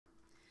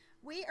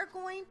We are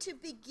going to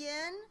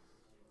begin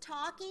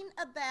talking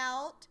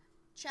about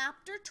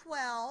Chapter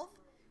 12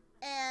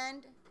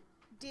 and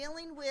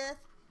dealing with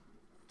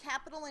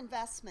capital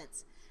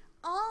investments.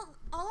 All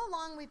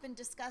along we've been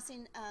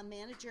discussing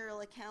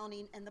managerial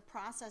accounting and the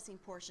processing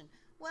portion.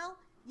 Well,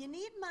 you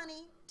need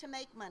money to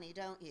make money,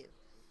 don't you?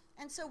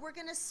 And so we're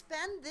going to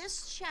spend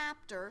this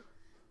chapter,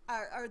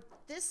 or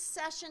this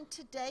session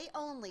today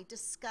only,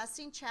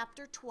 discussing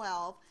Chapter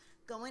 12,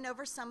 going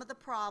over some of the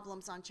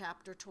problems on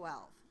Chapter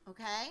 12,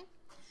 okay?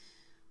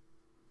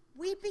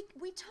 We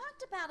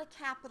talked about a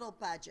capital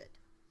budget,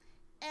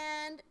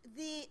 and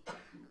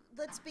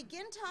let's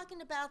begin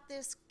talking about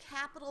this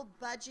capital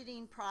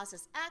budgeting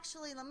process.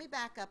 Actually, let me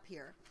back up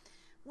here.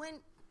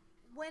 When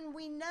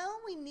we know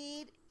we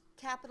need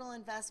capital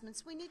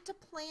investments, we need to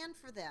plan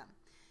for them.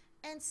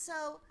 And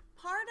so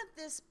part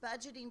of this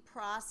budgeting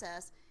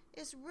process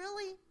is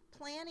really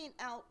planning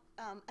out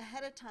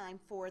ahead of time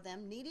for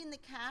them, needing the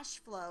cash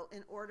flow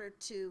in order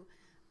to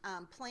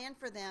plan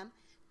for them,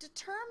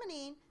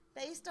 determining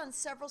based on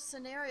several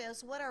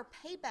scenarios what our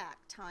payback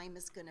time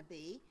is going to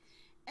be,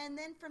 and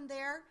then from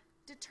there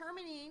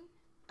determining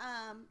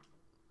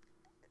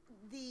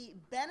the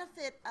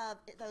benefit of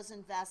those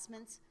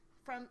investments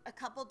from a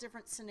couple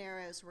different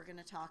scenarios we're going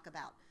to talk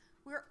about.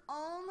 We're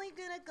only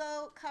going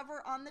to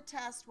cover on the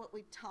test what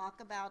we talk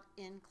about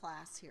in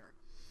class here.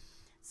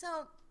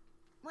 So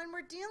when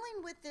we're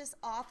dealing with this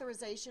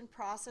authorization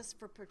process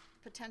for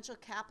potential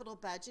capital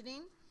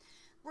budgeting,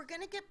 we're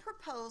going to get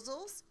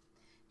proposals,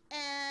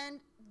 and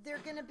they're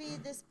going to be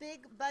this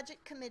big budget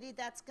committee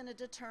that's going to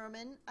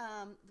determine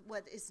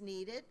what is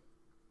needed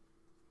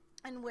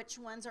and which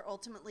ones are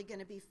ultimately going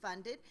to be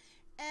funded.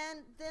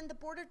 And then the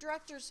board of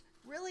directors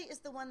really is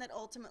the one that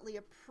ultimately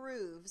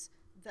approves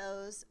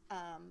those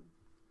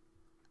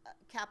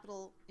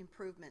capital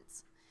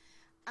improvements.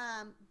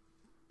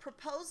 For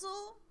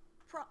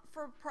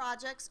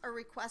projects are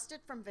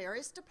requested from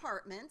various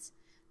departments.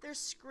 They're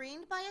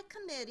screened by a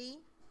committee.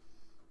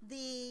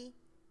 The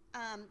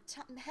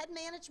head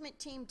management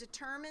team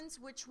determines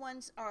which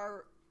ones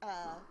are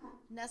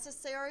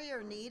necessary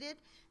or needed,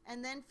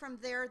 and then from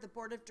there the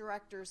board of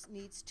directors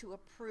needs to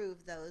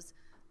approve those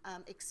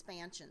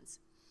expansions.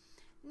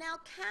 Now,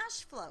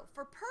 cash flow.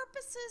 For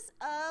purposes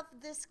of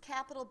this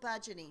capital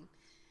budgeting,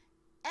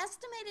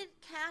 estimated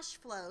cash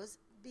flows,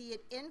 be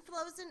it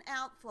inflows and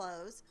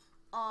outflows,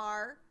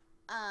 are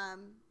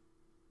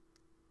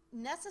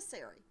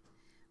necessary.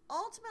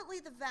 Ultimately,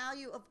 the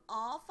value of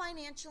all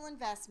financial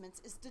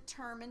investments is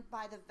determined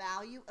by the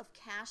value of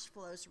cash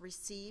flows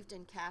received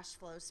and cash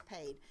flows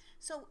paid.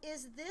 So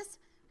is this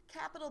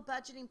capital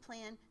budgeting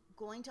plan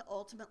going to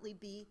ultimately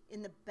be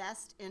in the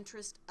best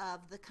interest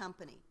of the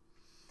company?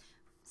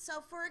 So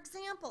for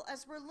example,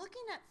 as we're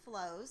looking at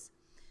flows,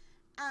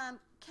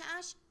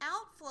 cash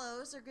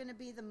outflows are going to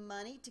be the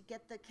money to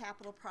get the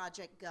capital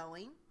project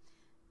going,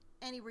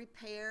 any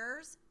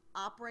repairs,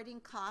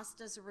 operating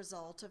costs as a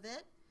result of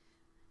it.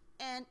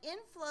 And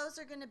inflows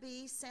are going to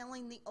be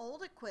selling the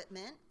old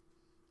equipment,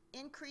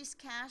 increased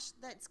cash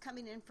that's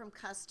coming in from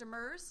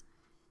customers,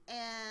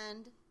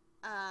 and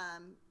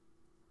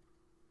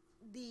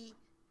the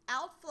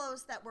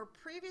outflows that were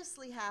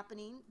previously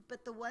happening,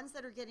 but the ones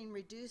that are getting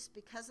reduced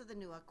because of the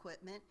new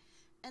equipment,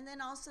 and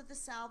then also the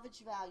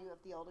salvage value of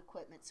the old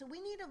equipment. So we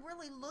need to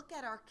really look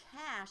at our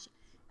cash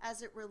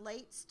as it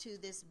relates to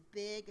this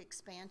big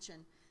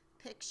expansion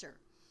picture.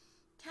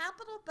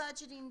 Capital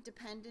budgeting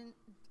dependent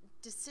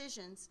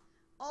decisions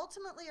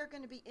ultimately are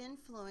going to be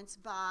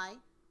influenced by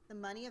the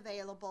money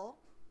available,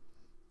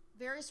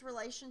 various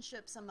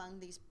relationships among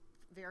these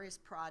various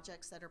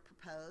projects that are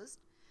proposed,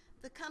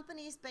 the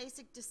company's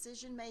basic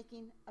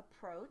decision-making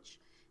approach,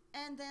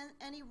 and then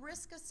any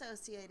risk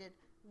associated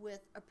with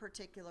a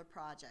particular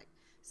project.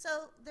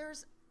 So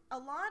there's a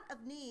lot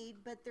of need,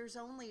 but there's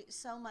only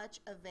so much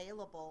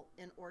available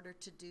in order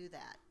to do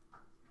that.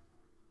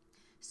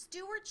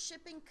 Stewart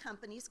Shipping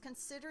Company's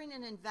considering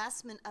an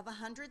investment of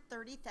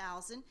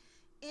 $130,000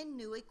 in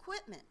new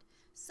equipment.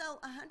 So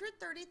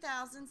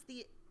 $130,000 is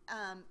the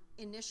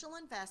initial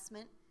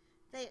investment.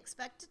 They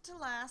expect it to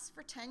last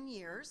for 10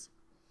 years.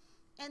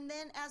 And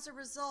then as a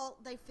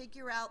result, they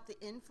figure out the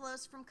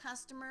inflows from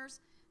customers,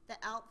 the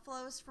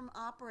outflows from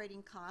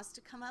operating costs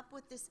to come up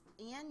with this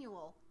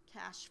annual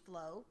cash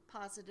flow,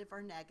 positive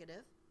or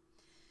negative.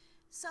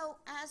 So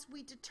as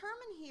we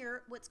determine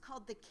here what's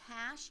called the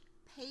cash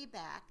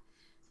payback,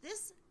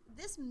 this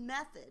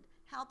method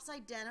helps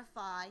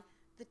identify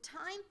the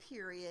time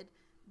period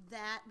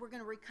that we're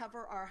going to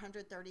recover our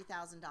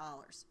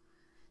 $130,000.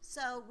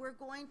 So we're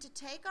going to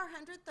take our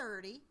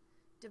 $130,000,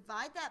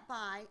 divide that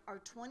by our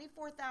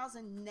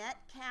 $24,000 net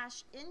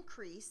cash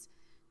increase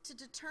to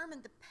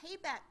determine the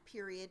payback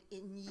period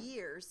in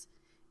years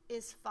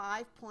is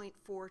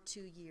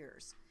 5.42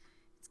 years.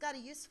 It's got a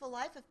useful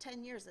life of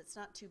 10 years. That's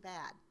not too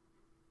bad.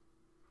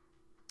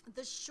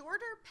 The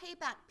shorter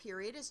payback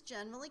period is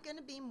generally going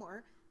to be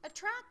more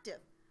attractive.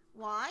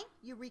 Why?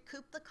 You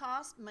recoup the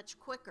cost much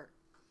quicker.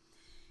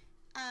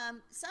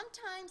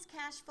 Sometimes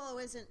cash flow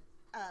isn't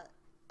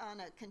on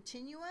a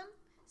continuum.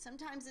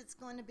 Sometimes it's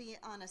going to be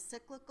on a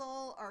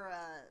cyclical or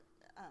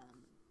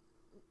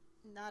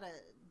not a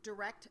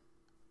direct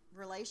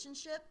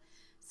relationship.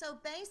 So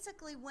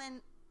basically,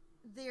 when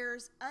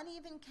there's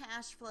uneven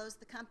cash flows,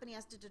 the company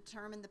has to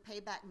determine the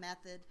payback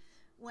method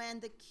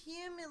when the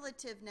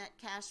cumulative net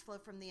cash flow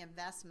from the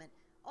investment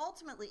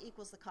ultimately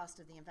equals the cost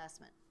of the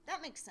investment.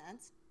 That makes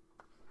sense.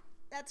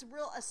 That's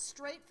a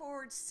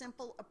straightforward,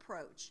 simple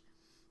approach.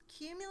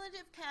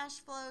 Cumulative cash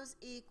flows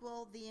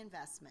equal the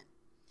investment.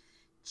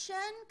 Chen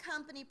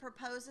Company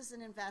proposes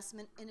an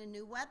investment in a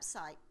new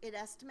website. It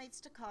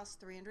estimates to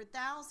cost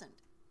 $300,000.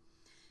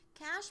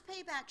 Cash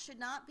payback should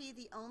not be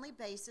the only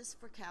basis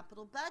for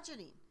capital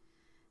budgeting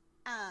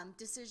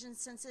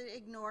decisions, since it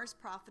ignores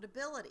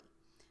profitability.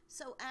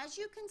 So as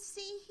you can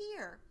see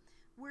here,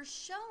 we're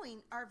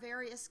showing our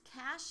various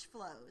cash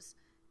flows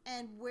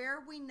and where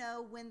we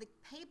know when the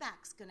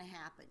payback's going to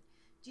happen.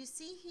 Do you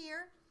see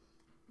here?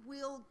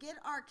 We'll get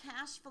our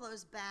cash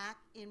flows back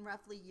in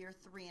roughly year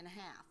 3.5.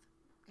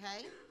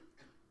 Okay?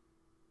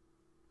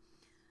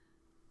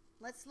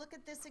 Let's look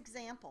at this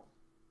example.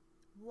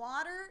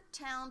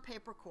 Watertown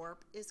Paper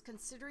Corp is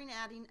considering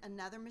adding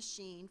another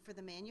machine for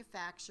the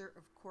manufacture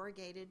of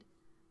corrugated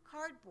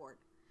cardboard.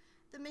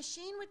 The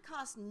machine would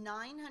cost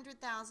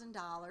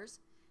 $900,000,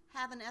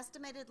 have an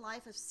estimated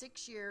life of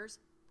 6 years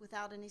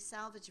without any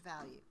salvage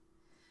value.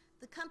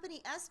 The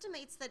company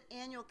estimates that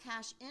annual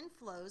cash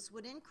inflows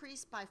would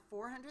increase by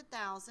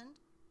 $400,000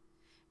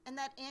 and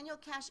that annual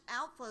cash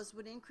outflows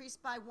would increase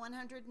by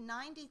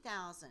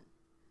 $190,000.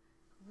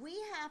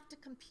 We have to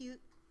compute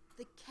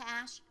the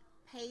cash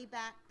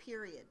payback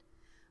period.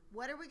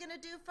 What are we going to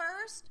do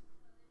first?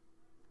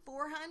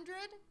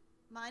 400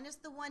 minus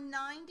the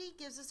 190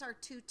 gives us our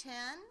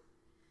 210.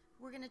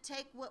 We're going to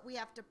take what we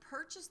have to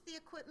purchase the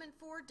equipment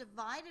for,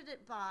 divided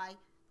it by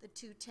the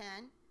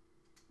 210,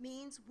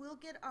 means we'll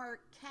get our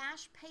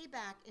cash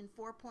payback in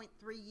 4.3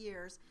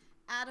 years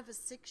out of a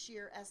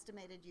 6-year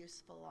estimated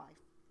useful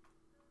life.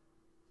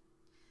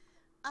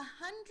 A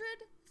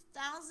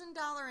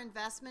 $100,000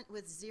 investment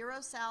with zero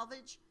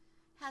salvage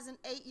has an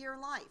 8-year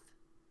life.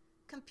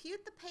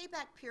 Compute the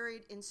payback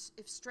period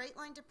if straight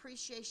line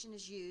depreciation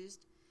is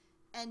used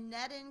and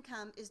net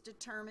income is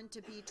determined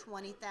to be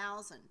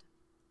 $20,000.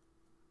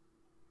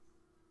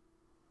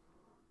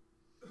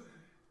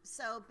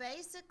 So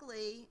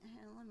basically,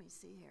 let me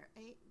see here.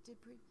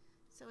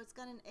 So it's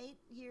got an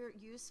 8-year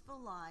useful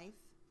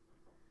life.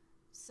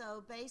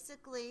 So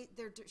basically,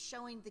 they're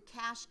showing the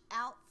cash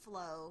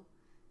outflow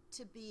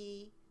to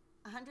be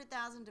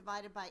 100,000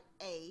 divided by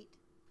 8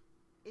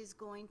 is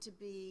going to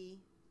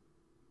be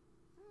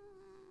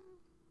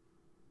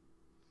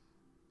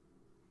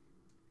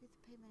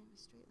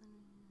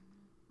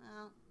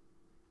well,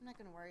 I'm not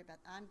going to worry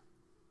about that. I'm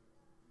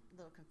a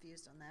little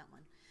confused on that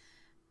one.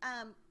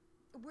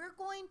 We're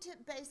going to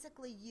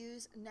basically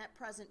use net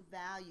present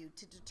value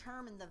to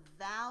determine the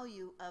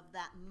value of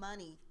that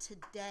money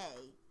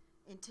today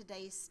in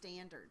today's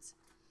standards.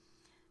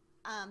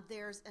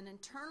 There's an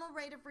internal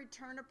rate of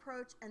return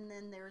approach, and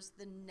then there's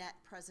the net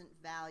present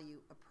value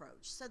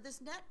approach. So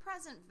this net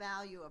present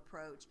value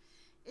approach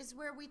is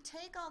where we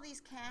take all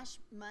these cash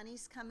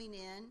monies coming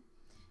in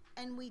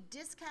and we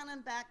discount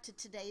them back to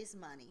today's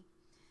money.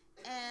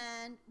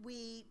 And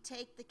we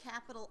take the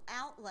capital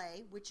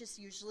outlay, which is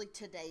usually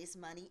today's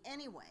money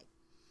anyway.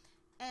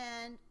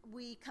 And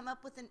we come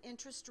up with an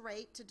interest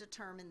rate to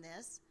determine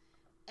this.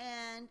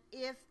 And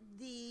if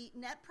the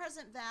net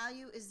present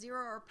value is 0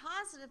 or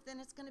positive, then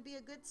it's going to be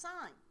a good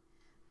sign.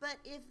 But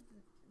if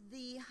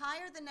the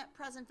higher the net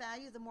present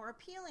value, the more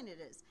appealing it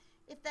is.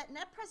 If that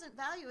net present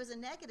value is a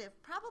negative,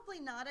 probably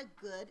not a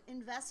good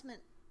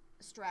investment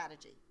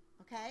strategy,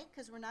 okay?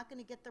 Because we're not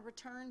going to get the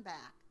return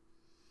back.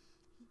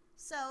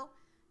 So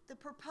the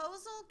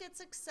proposal gets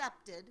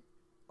accepted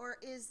or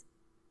is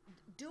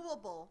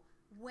doable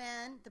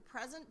when the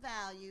present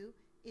value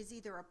is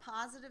either a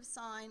positive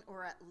sign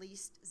or at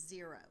least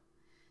 0.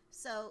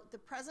 So the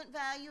present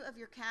value of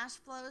your cash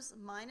flows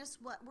minus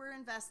what we're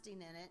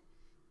investing in it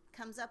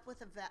comes up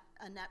with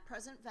a net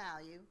present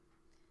value,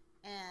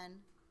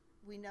 and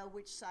we know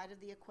which side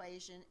of the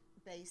equation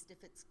based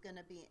if it's going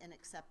to be an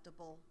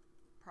acceptable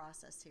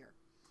process here.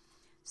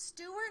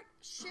 Stewart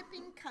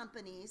Shipping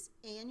Company's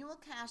annual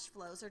cash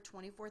flows are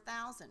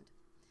 $24,000.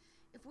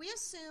 If we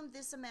assume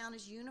this amount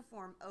is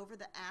uniform over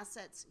the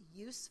asset's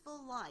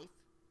useful life,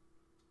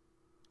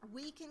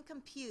 we can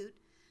compute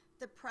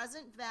the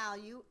present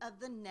value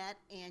of the net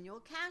annual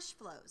cash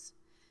flows.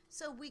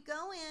 So we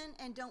go in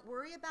and don't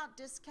worry about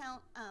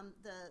discount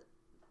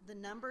the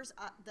numbers.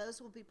 Those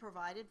will be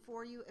provided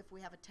for you if we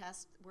have a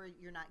test where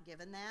you're not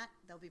given that.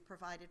 They'll be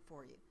provided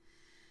for you.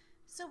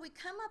 So we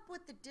come up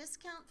with the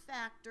discount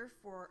factor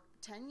for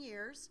 10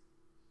 years,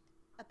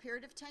 a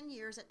period of 10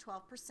 years at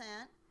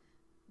 12%.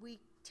 We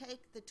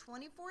take the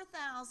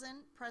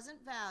 $24,000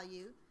 present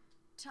value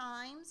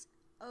times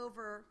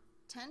over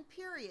 10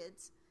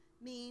 periods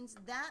means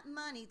that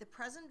money, the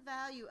present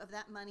value of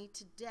that money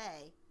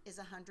today is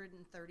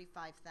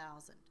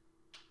 $135,000.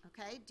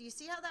 Okay, do you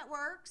see how that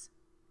works?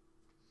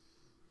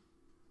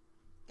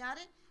 Got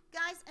it?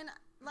 Guys, and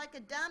like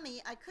a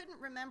dummy, I couldn't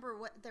remember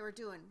what they were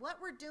doing.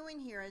 What we're doing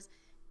here is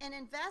an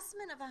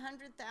investment of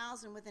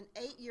 $100,000 with an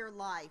 8-year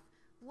life.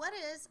 What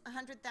is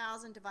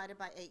 100,000 divided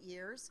by 8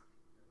 years?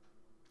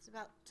 It's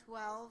about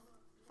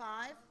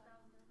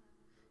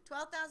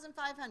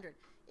 12,500.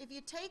 If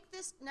you take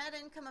this net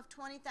income of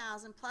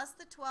 20,000 plus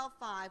the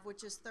 12,500,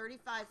 which is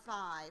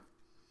 35,500,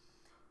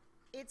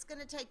 it's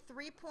going to take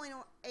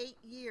 3.8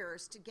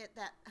 years to get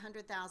that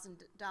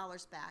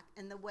 $100,000 back.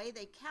 And the way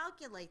they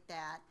calculate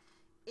that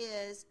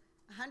is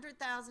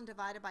 100,000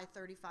 divided by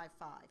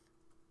 35,500.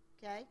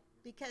 Okay?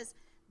 Because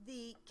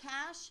the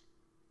cash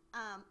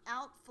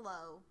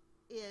outflow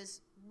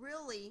is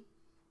really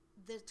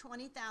the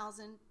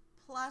 20,000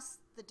 plus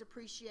the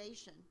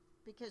depreciation,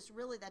 because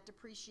really that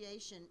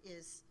depreciation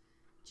is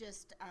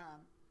just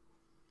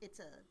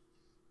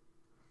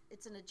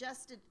it's an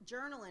adjusted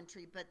journal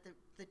entry, but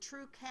the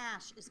true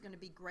cash is going to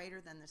be greater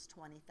than this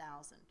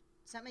 20,000.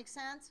 Does that make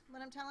sense,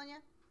 what I'm telling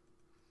you?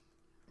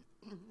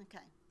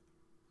 Okay.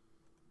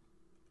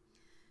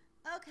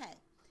 Okay,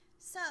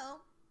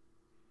 so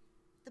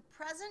the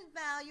present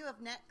value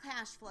of net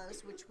cash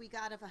flows, which we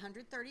got of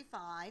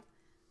 135,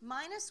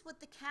 minus what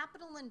the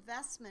capital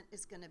investment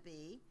is going to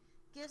be,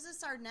 gives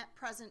us our net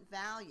present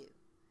value.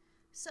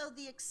 So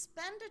the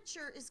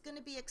expenditure is going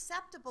to be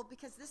acceptable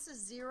because this is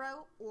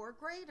 0 or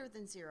greater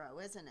than 0,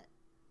 isn't it?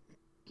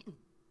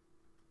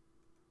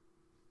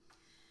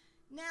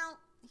 Now,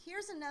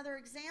 here's another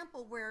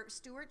example where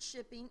Stewart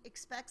Shipping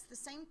expects the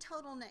same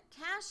total net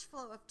cash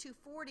flow of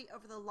 $240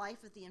 over the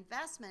life of the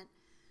investment,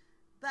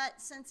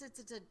 but since it's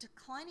a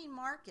declining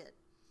market,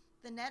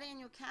 the net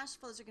annual cash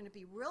flows are going to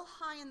be real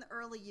high in the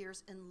early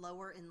years and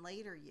lower in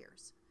later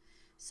years.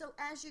 So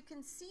as you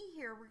can see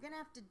here, we're going to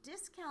have to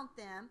discount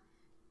them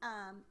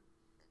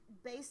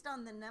based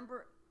on the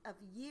number of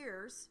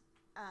years,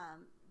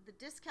 the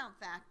discount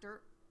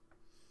factor,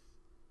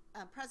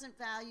 present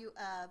value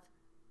of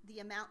the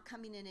amount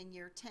coming in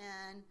year 10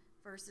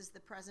 versus the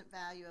present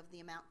value of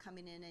the amount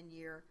coming in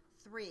year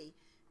 3.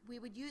 We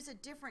would use a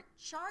different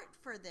chart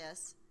for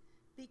this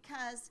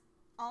because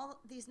all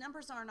these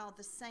numbers aren't all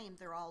the same,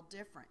 they're all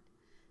different.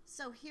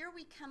 So here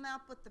we come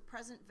up with the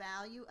present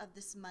value of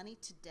this money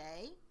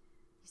today.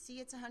 You see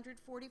it's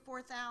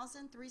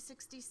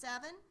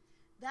 $144,367.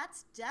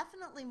 That's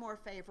definitely more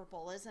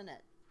favorable, isn't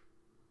it?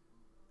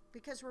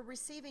 Because we're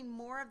receiving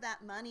more of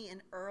that money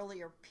in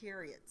earlier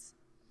periods.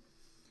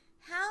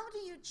 How do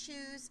you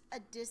choose a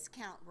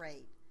discount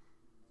rate?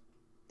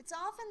 It's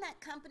often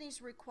that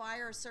companies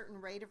require a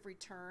certain rate of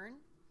return,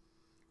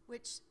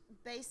 which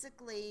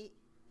basically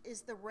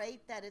is the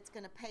rate that it's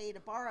going to pay to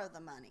borrow the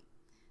money.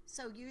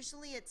 So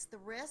usually it's the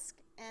risk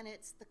and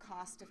it's the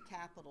cost of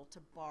capital to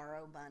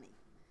borrow money.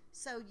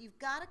 So you've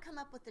got to come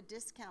up with a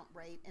discount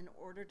rate in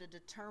order to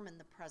determine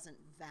the present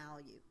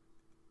value.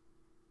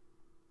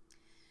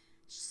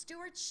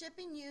 Stewart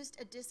Shipping used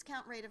a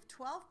discount rate of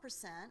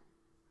 12%.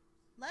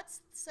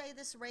 Let's say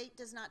this rate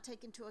does not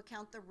take into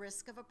account the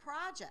risk of a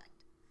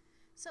project.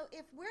 So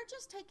if we're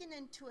just taking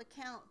into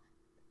account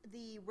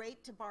the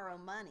rate to borrow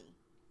money,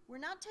 we're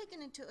not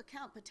taking into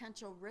account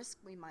potential risk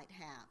we might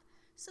have.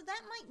 So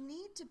that might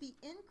need to be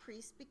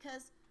increased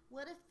because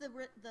what if the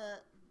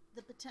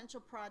potential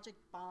project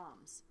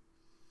bombs?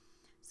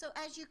 So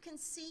as you can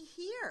see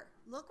here,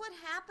 look what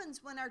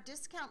happens when our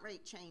discount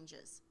rate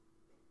changes.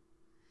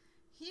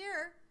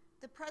 Here,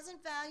 the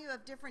present value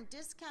of different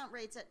discount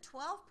rates at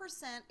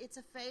 12%, it's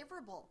a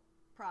favorable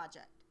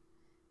project.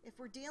 If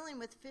we're dealing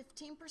with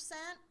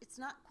 15%, it's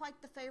not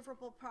quite the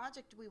favorable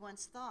project we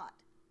once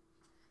thought.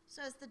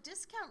 So as the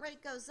discount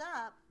rate goes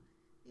up,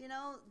 you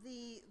know,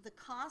 the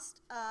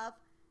cost of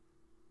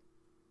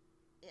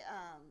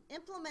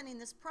implementing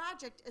this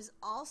project is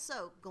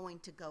also going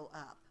to go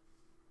up.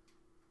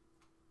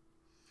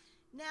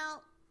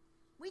 Now,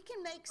 we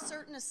can make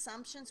certain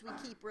assumptions we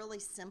keep really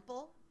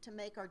simple to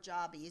make our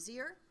job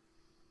easier.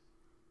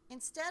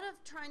 Instead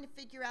of trying to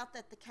figure out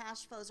that the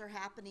cash flows are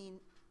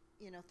happening,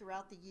 you know,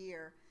 throughout the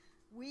year,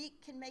 we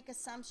can make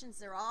assumptions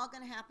they're all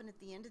going to happen at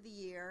the end of the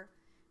year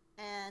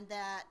and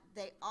that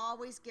they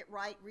always get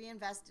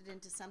reinvested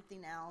into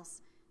something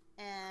else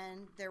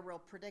and they're real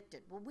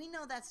predicted. Well, we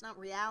know that's not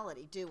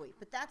reality, do we?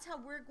 But that's how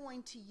we're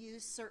going to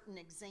use certain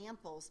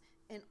examples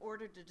in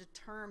order to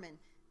determine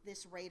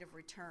this rate of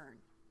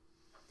return.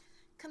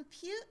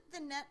 Compute the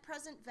net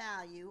present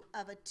value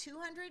of a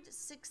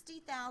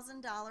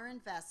 $260,000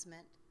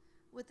 investment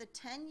with a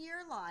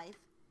 10-year life,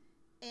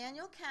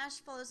 annual cash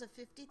flows of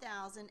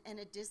 $50,000, and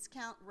a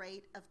discount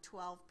rate of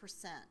 12%.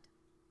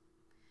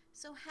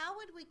 So how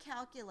would we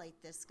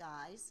calculate this,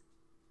 guys?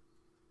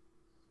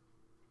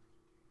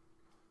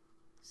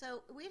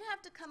 So we'd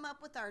have to come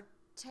up with our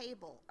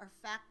table, our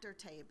factor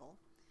table.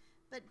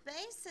 But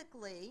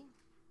basically,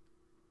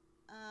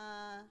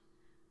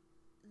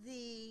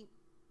 the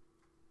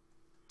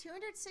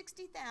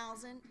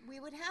 $260,000, we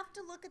would have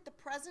to look at the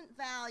present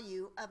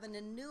value of an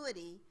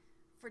annuity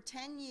for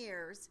 10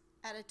 years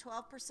at a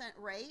 12%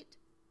 rate.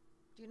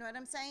 Do you know what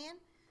I'm saying?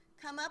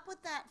 Come up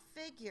with that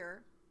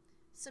figure,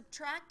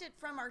 subtract it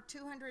from our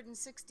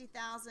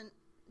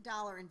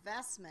 $260,000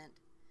 investment,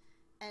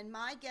 And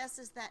my guess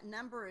is that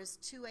number is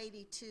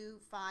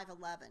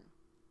 282,511. Do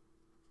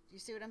you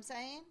see what I'm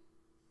saying?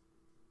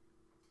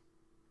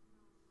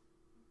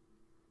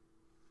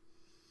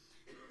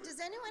 Does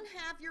anyone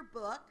have your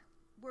book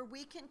where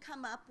we can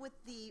come up with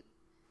the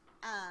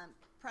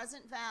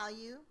present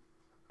value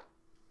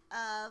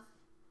of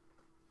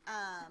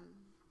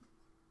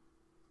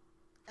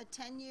a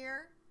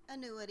 10-year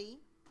annuity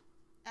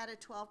at a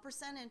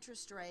 12%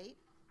 interest rate?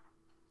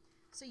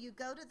 So you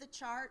go to the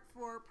chart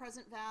for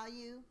present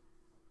value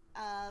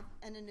of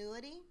an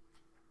annuity,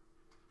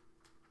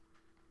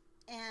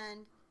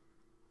 and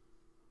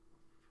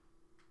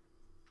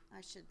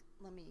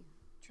let me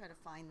try to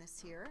find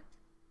this here.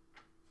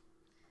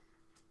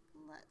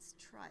 Let's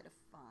try to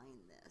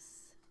find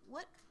this.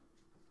 What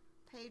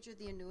page are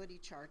the annuity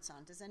charts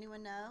on? Does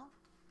anyone know?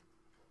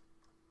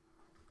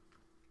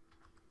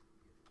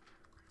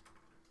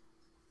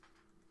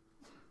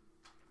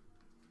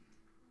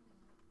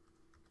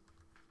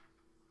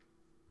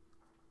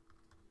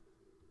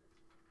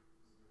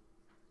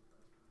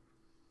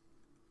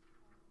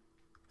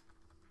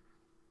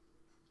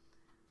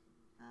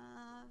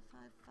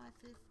 Five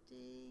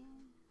fifty.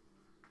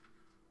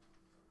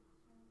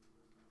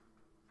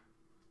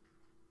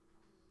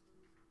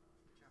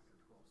 Chapter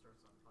 12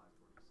 starts on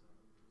 547.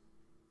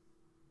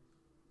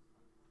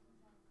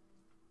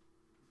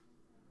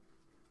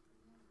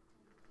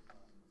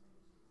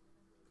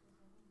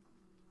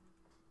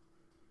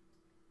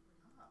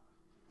 Ah,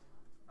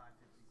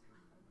 553.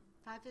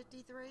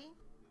 553?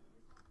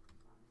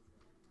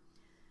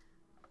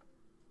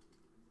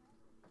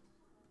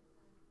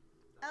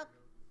 Oh,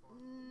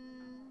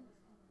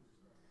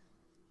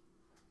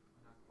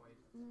 Not quite.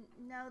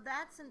 no,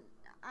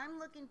 I'm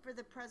looking for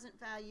the present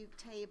value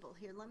table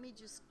here. Let me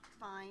just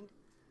find,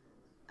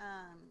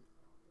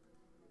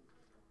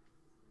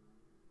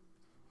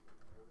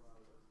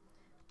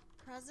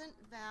 present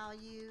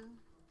value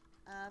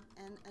of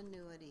an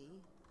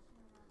annuity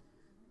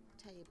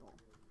table.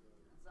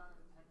 It's on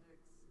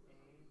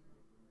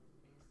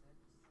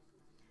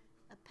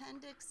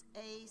Appendix A6. Appendix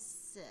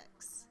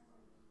A6.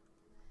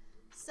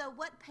 So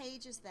what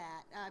page is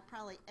that?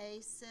 Probably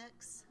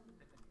A6.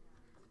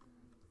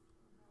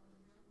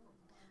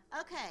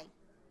 Okay.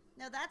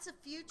 Now that's a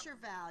future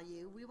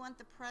value. We want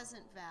the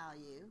present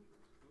value.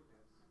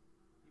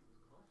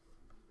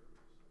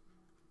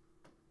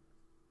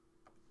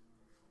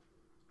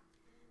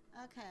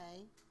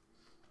 Okay.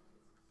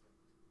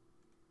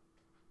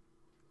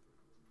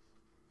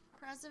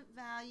 Present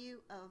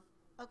value of,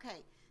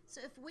 okay.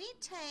 So if we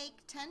take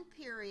 10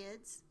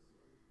 periods,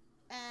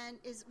 and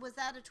was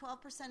that a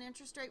 12%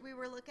 interest rate we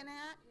were looking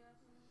at?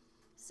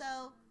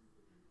 So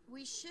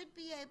we should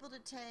be able to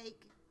take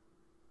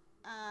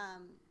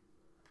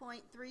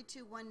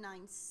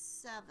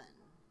 0.32197.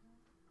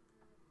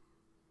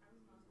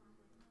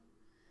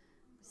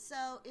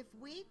 So if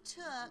we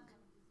took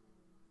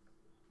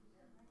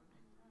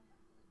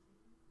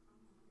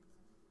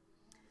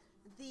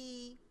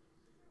the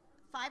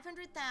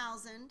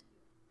 500,000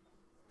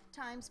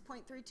 times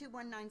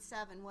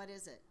 0.32197, what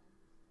is it?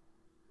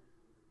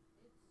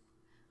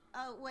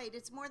 Oh, wait,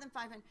 it's more than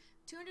 500.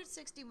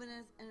 260 with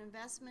an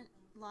investment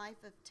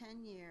life of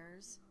 10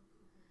 years.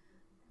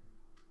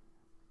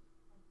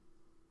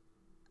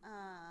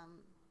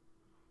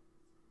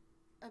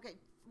 Okay,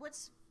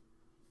 what's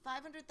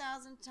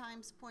 500,000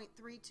 times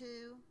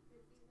 0.32?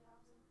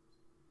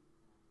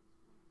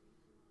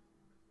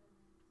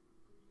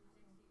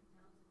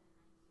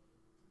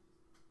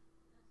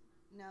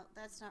 No,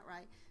 that's not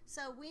right.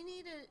 So we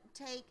need to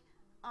take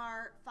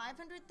our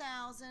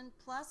 500,000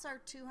 plus our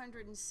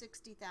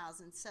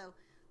 260,000. So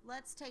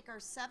let's take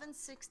our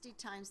 760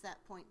 times that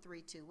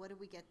 0.32. What do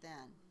we get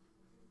then?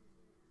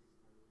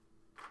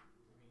 You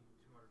mean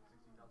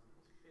 260,000 plus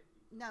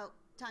 50? No,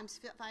 times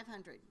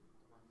 500.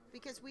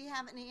 Because we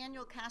have an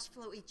annual cash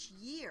flow each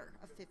year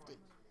of 50.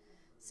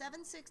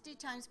 760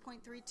 times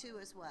 0.32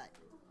 is what?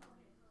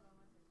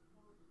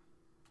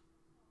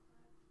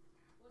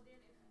 Well, then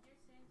if you're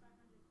saying 500,000.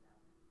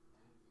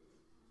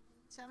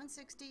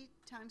 760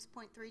 times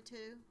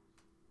 0.32.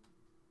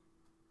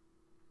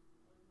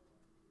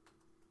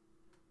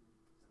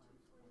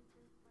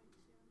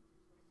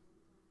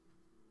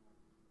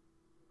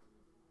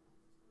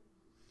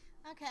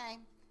 Okay,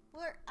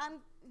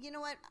 you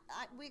know what?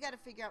 We got to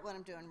figure out what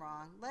I'm doing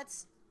wrong.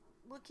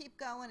 We'll keep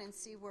going and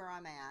see where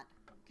I'm at.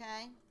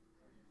 Okay?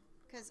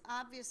 Because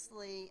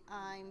obviously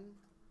I'm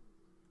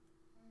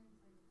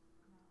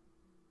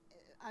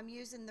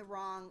using the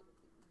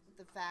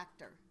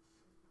factor.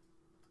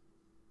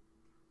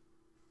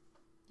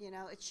 You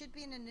know, it should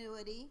be an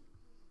annuity,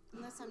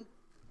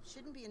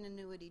 shouldn't be an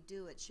annuity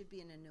due, it should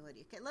be an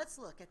annuity. Okay, let's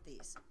look at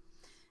these.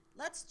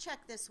 Let's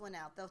check this one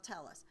out, they'll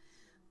tell us.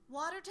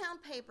 Watertown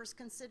Paper's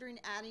considering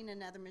adding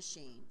another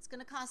machine. It's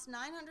going to cost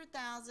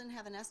 $900,000,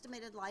 have an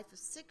estimated life of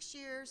 6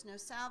 years, no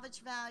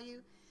salvage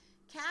value.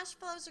 Cash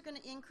flows are going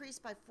to increase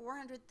by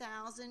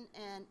 $400,000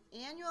 and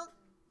annual.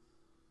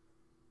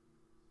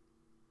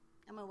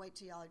 I'm going to wait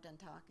till y'all are done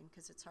talking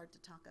because it's hard to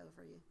talk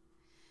over you.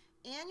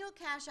 Annual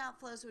cash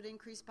outflows would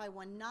increase by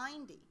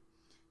 $190,000.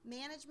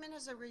 Management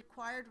has a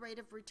required rate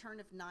of return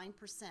of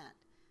 9%.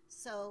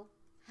 So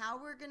how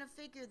we're going to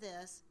figure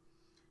this,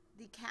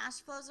 the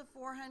cash flows of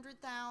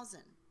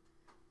 $400,000,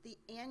 the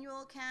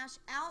annual cash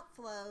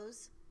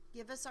outflows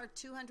give us our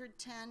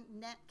 210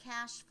 net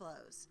cash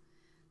flows.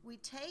 We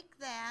take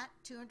that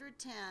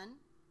 210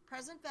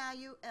 present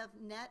value of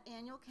net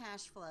annual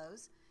cash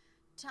flows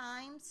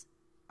times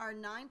our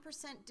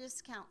 9%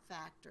 discount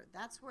factor.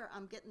 That's where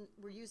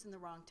we're using the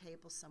wrong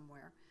table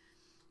somewhere.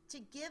 To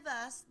give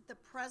us the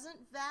present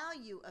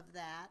value of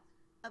that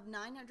of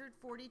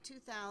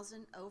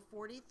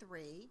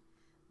 $942,043,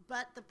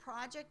 but the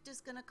project is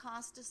going to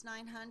cost us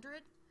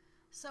 $900,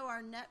 so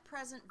our net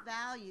present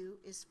value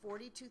is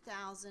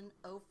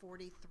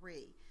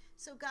 $42,043.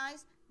 So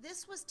guys,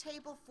 this was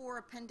Table 4,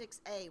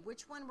 Appendix A.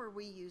 Which one were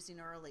we using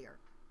earlier?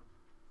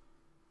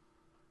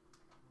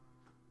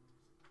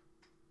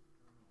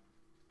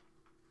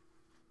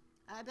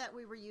 I bet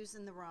we were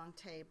using the wrong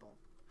table.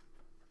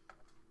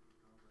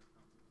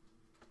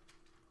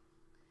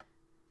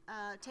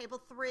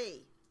 Table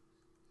 3.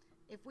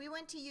 If we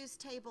went to use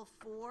Table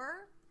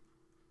 4,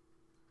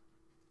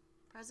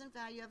 present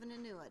value of an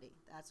annuity,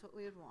 that's what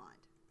we would want.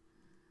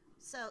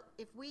 So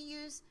if we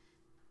use,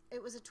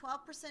 it was a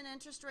 12%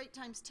 interest rate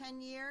times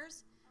 10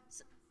 years.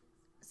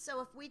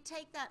 So if we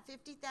take that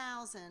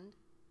 50,000,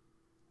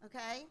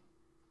 okay,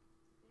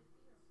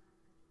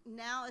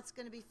 now it's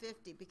going to be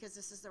 50 because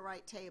this is the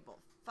right table.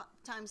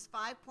 Times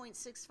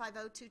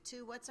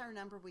 5.65022, what's our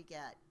number we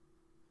get?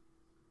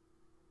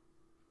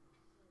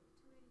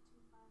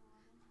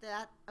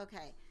 That,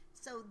 okay,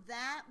 so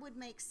that would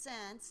make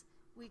sense.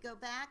 We go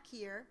back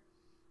here,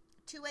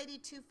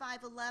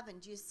 282,511.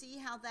 Do you see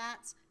how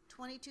that's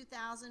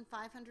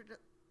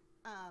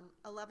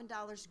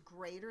 $22,511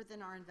 greater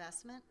than our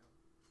investment?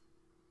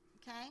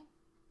 Okay,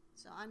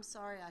 so I'm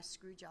sorry I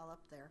screwed y'all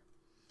up there.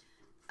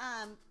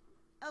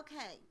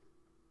 Okay,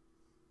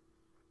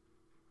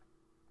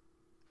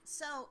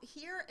 so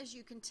here, as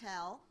you can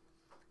tell,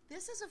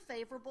 this is a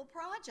favorable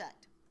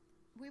project.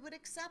 We would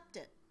accept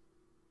it.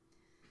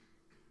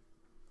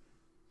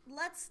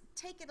 Let's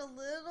take it a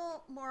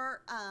little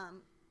more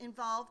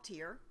involved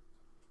here.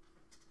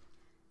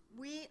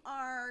 We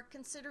are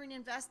considering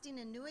investing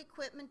in new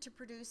equipment to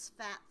produce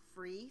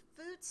fat-free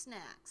food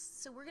snacks.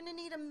 So we're going to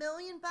need $1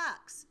 million.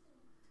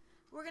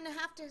 We're going to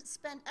have to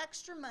spend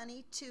extra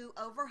money to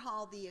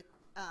overhaul the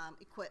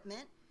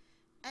equipment,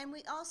 and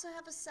we also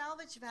have a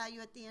salvage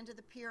value at the end of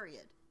the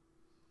period,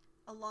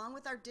 along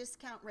with our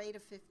discount rate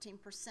of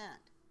 15%.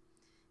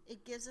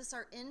 It gives us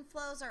our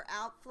inflows, our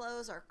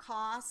outflows, our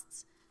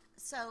costs.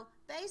 So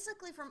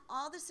basically, from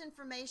all this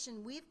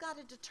information, we've got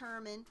to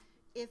determine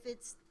if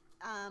it's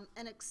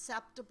an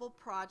acceptable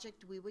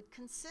project we would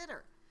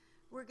consider.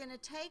 We're going to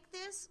take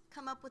this,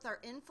 come up with our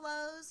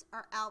inflows,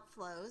 our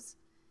outflows,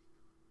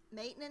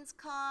 maintenance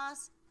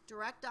costs,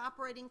 direct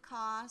operating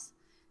costs.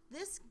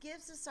 This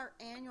gives us our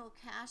annual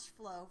cash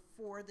flow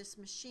for this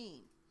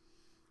machine.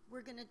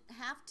 We're going to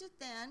have to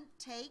then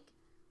take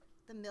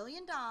the $1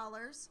 million,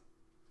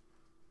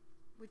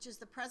 which is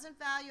the present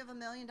value of $1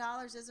 million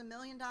is $1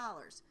 million.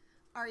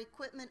 Our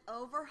equipment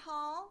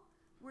overhaul,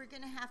 we're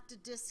going to have to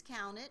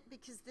discount it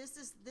because this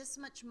is this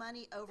much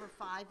money over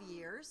 5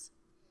 years.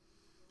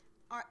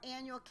 Our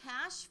annual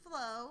cash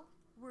flow,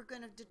 we're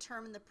going to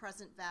determine the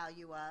present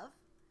value of,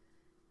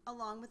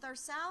 along with our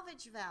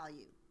salvage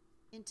value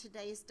in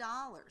today's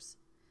dollars.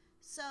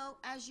 So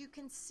as you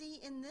can see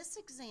in this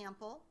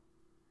example,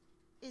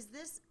 is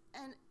this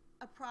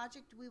a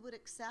project we would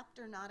accept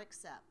or not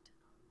accept?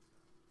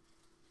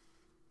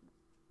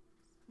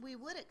 We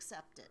would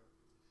accept it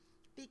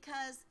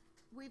because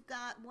we've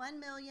got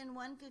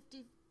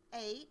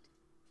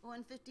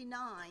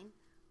 $1,158,159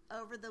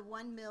 over the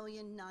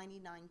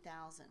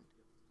 $1,099,000.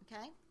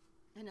 Okay?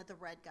 I know the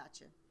red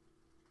got you.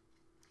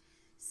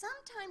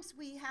 Sometimes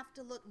we have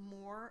to look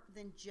more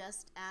than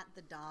just at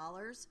the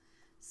dollars.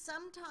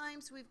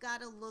 Sometimes we've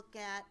got to look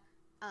at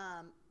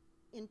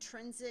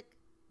intrinsic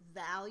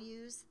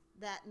values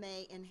that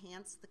may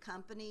enhance the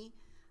company.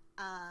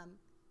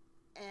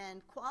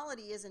 And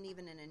quality isn't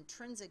even an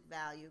intrinsic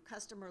value.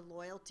 Customer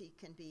loyalty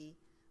can be,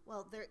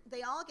 well,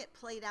 they all get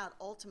played out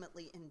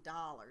ultimately in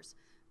dollars.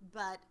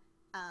 But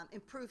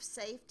improved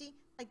safety,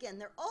 again,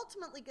 they're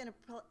ultimately going to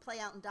play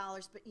out in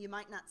dollars, but you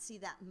might not see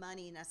that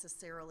money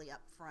necessarily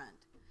up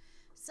front.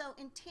 So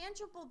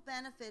intangible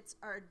benefits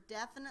are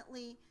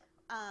definitely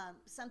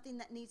something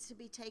that needs to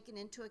be taken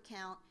into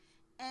account.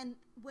 And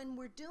when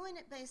we're doing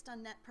it based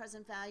on net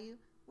present value,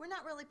 we're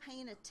not really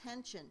paying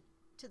attention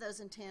to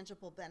those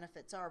intangible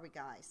benefits, are we,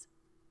 guys?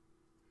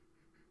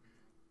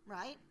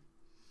 Right?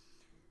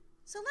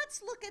 So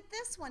let's look at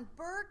this one.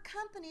 Berg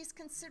Company's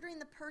considering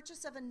the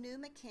purchase of a new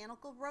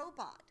mechanical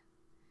robot.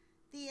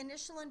 The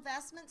initial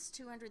investment's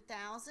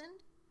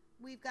 $200,000.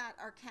 We've got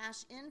our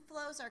cash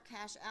inflows, our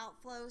cash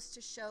outflows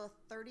to show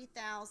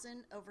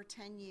 $30,000 over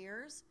 10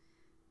 years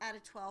at a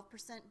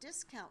 12%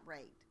 discount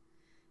rate.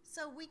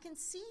 So we can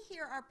see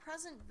here our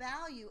present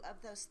value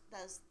of those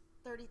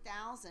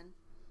 $30,000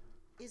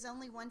 is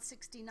only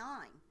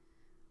 $169.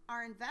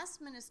 Our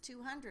investment is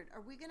 200.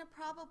 Are we going to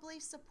probably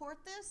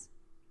support this?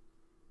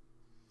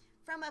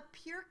 From a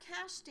pure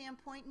cash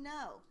standpoint,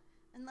 no,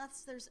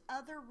 unless there's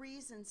other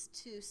reasons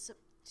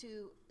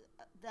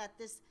that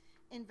this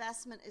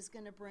investment is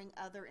going to bring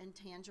other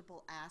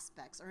intangible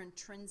aspects or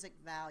intrinsic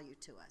value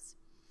to us.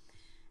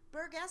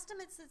 Berg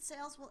estimates that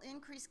sales will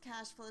increase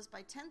cash flows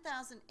by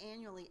 $10,000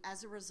 annually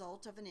as a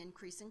result of an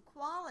increase in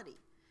quality.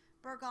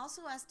 Berg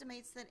also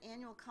estimates that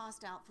annual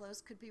cost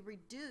outflows could be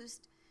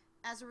reduced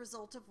as a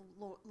result of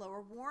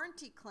lower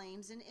warranty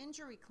claims and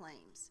injury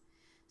claims.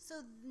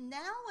 So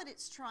now what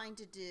it's trying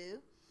to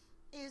do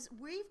is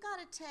we've got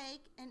to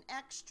take an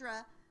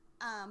extra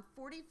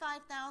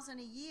 $45,000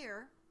 a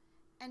year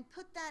and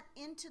put that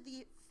into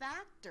the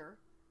factor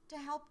to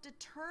help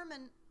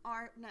determine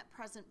our net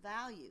present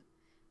value,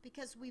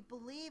 because we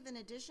believe, in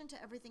addition to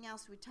everything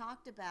else we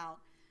talked about,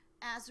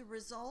 as a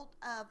result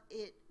of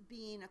it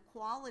being a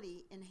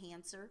quality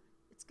enhancer,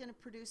 it's going to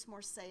produce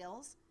more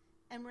sales,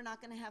 and we're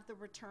not going to have the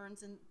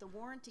returns and the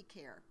warranty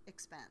care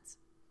expense.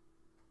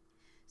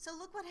 So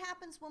look what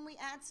happens when we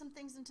add some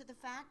things into the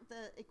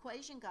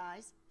equation,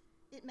 guys.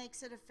 It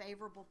makes it a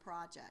favorable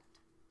project.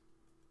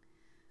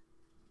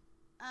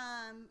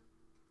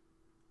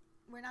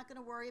 We're not going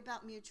to worry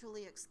about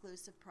mutually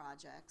exclusive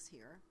projects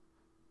here.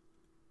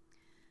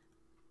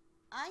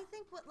 I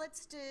think what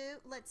let's do,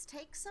 let's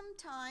take some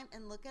time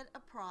and look at a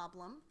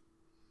problem.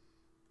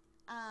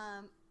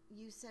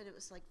 You said it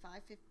was like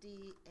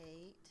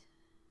 558.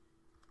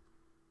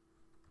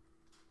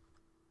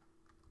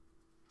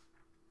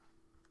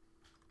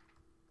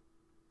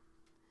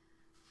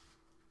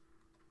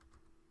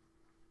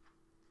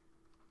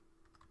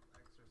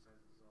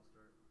 Exercises all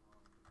start on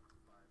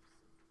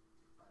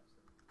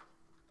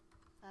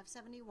 571.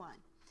 571.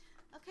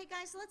 Okay,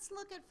 guys, let's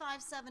look at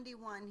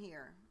 571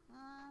 here.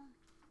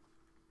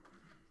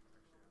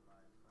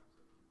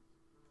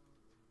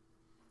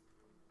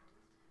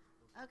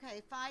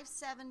 Okay,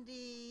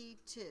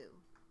 572.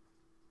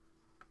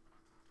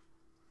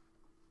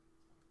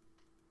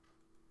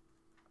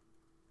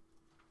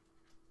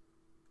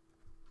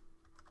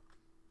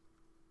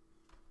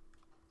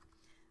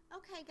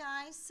 Okay,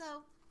 guys,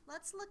 so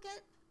let's look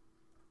at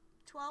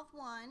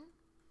 12.1.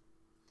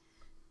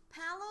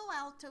 Palo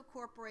Alto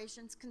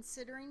Corporation's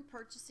considering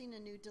purchasing a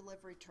new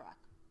delivery truck.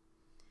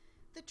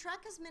 The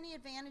truck has many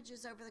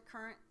advantages over the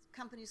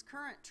company's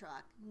current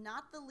truck,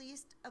 not the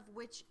least of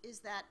which is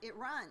that it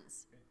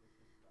runs.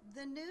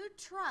 The new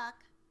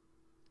truck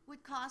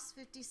would cost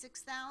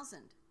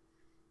 $56,000.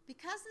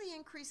 Because of the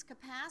increased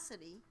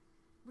capacity,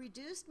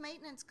 reduced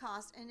maintenance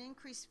costs, and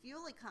increased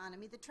fuel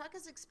economy, the truck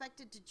is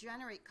expected to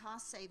generate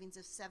cost savings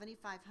of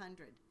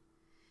 $7,500.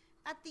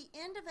 At the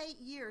end of 8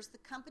 years, the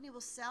company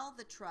will sell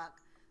the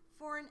truck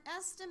for an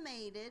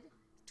estimated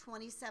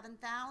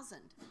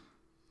 $27,000.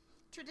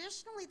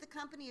 Traditionally, the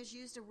company has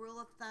used a rule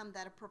of thumb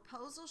that a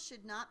proposal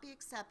should not be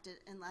accepted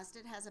unless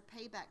it has a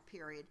payback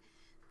period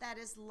that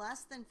is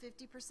less than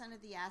 50%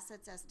 of the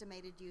asset's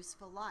estimated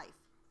useful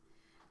life.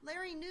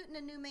 Larry Newton,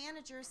 a new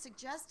manager,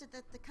 suggested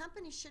that the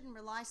company shouldn't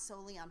rely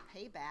solely on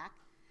payback,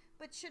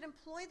 but should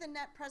employ the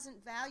net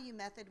present value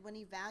method when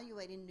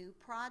evaluating new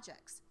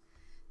projects.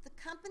 The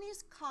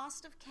company's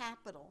cost of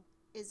capital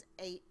is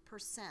 8%.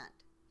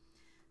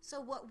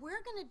 So what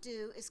we're going to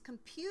do is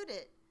compute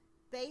it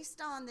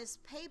based on this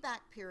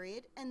payback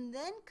period, and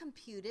then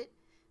compute it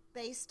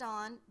based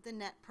on the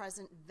net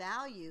present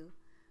value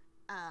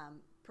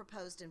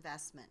proposed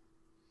investment,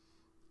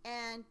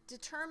 and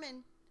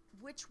determine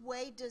which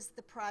way does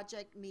the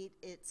project meet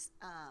its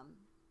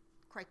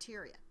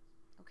criteria.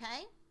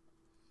 Okay?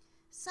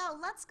 So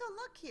let's go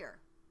look here.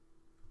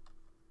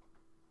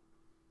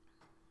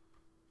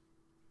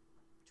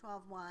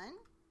 12.1.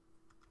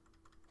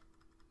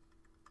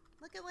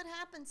 Look at what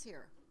happens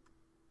here.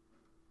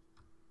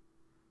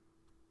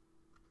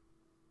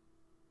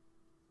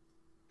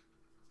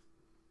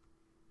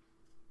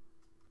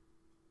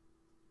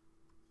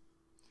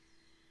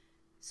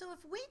 So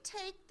if we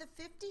take the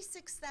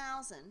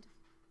 $56,000,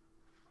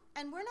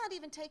 and we're not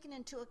even taking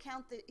into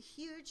account the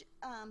huge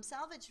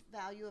salvage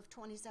value of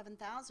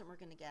 $27,000 we're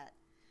going to get.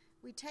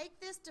 We take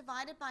this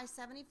divided by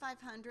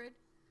 7,500.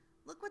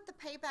 Look what the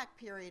payback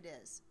period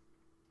is.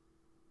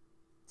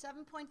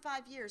 7.5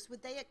 years.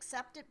 Would they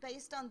accept it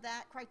based on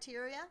that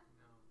criteria?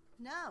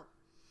 No. No.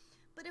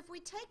 But if we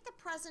take the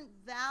present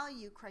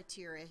value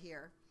criteria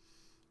here,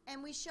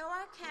 and we show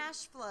our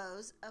cash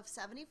flows of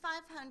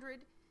 7,500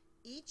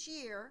 each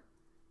year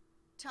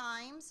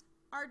times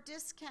our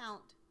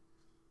discount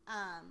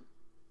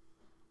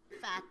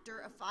factor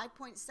of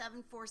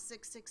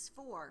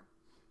 5.74664,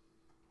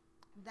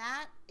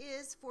 that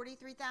is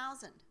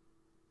 43,000.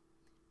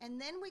 And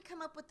then we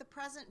come up with the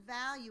present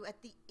value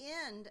at the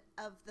end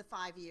of the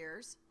 5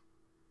 years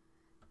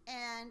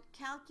and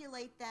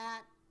calculate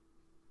that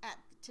at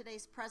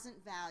today's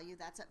present value.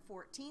 That's at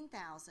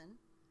 14,000.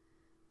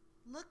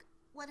 Look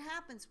what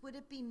happens. Would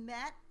it be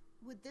met?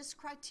 Would this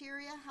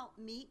criteria help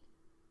meet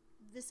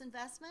this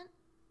investment?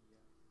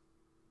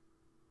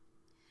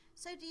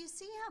 So do you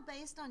see how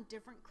based on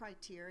different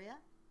criteria,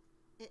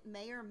 it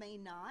may or may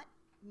not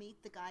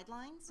meet the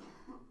guidelines.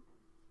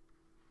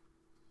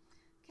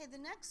 Okay, the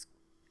next,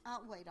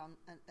 I'll wait on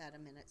that a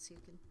minute so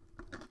you can.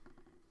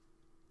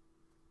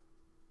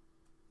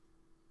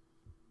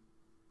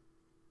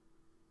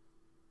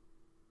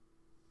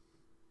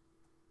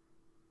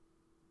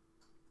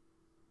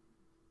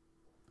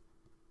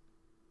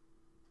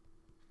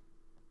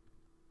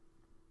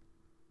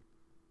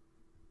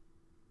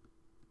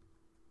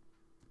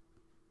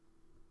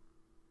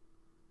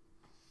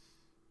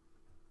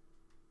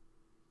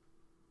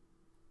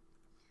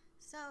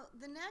 So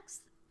the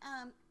next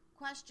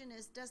question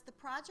is, does the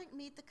project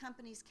meet the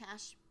company's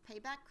cash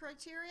payback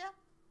criteria?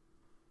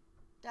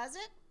 Does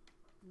it?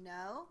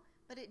 No,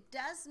 but it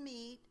does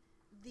meet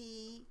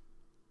the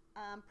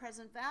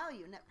present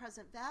value, net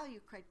present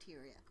value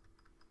criteria.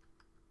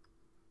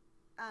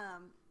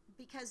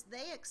 Because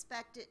they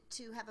expect it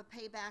to have a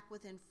payback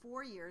within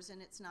 4 years,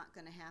 and it's not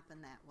going to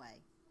happen that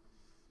way.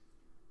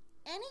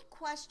 Any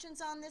questions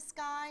on this,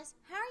 guys?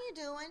 How are you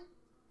doing?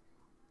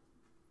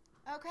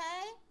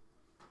 Okay?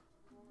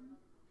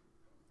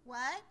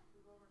 What?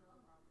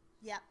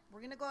 Yep,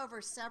 we're going to go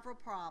over several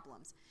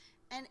problems.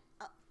 And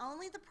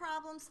only the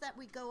problems that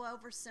we go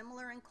over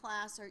similar in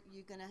class are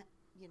you going to,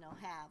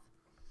 have.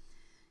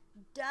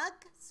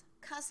 Doug's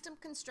Custom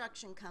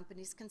Construction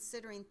Company is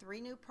considering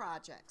 3 new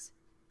projects,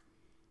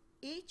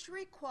 each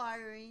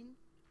requiring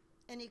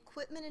an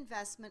equipment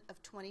investment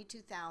of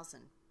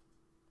 $22,000.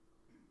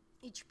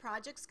 Each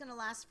project's going to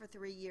last for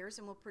 3 years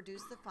and will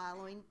produce the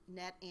following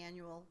net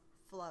annual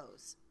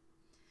flows.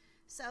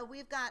 So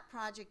we've got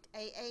project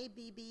AA,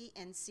 BB,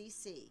 and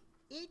CC.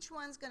 Each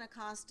one's going to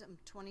cost them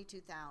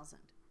 $22,000.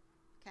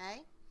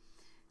 Okay?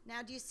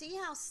 Now, do you see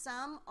how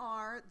some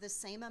are the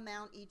same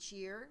amount each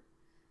year?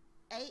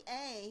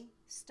 AA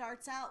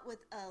starts out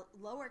with a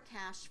lower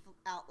cash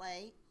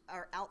outlay,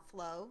 or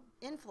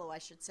inflow I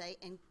should say,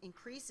 and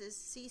increases.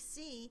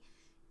 CC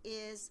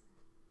is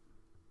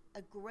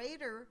a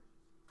greater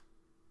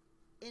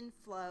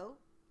inflow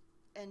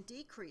and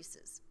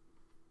decreases.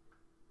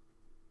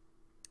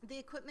 The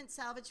equipment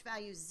salvage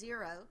value is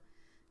 0.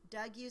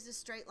 Doug uses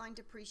straight line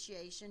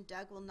depreciation.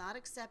 Doug will not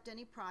accept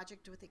any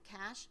project with a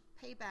cash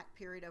payback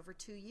period over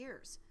 2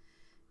 years.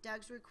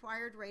 Doug's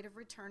required rate of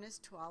return is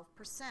 12%.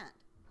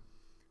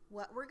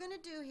 What we're going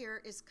to do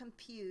here is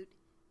compute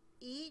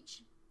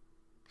each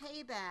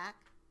payback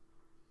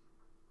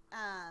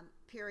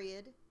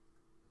period,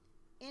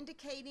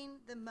 indicating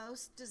the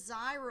most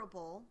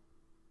desirable,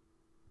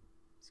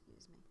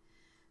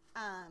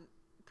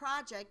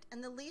 project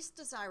and the least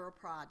desirable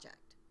project.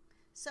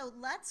 So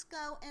let's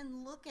go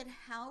and look at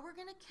how we're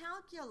going to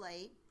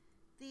calculate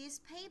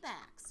these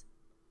paybacks.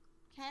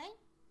 Okay?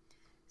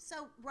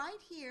 So right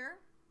here,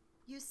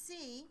 you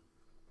see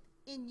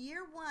in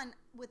year 1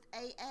 with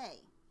AA,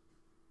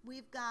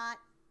 we've got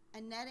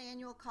a net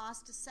annual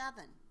cost of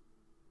 7.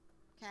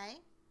 Okay?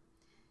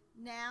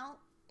 Now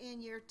in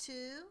year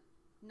 2,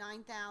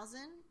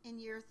 9,000. In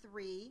year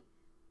 3,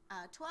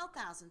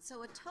 12,000.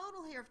 So a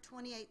total here of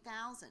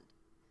 28,000.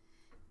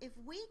 If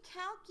we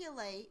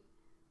calculate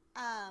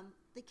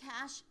the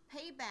cash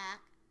payback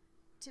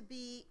to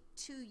be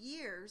 2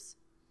 years,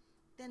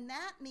 then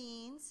that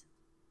means,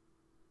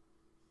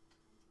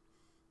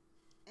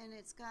 and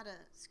it's got a,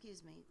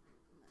 6,000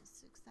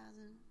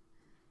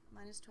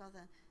 minus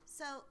 12,000.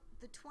 So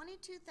the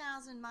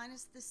 22,000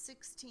 minus the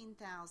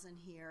 16,000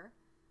 here,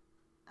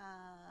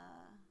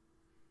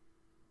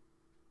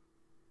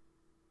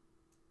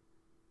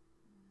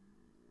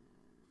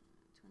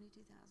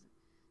 22,000.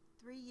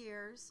 3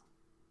 years.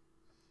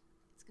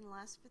 It's going to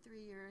last for 3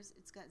 years.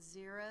 It's got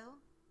 0.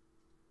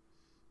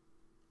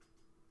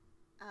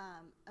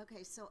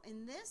 Okay, so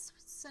in this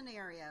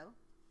scenario,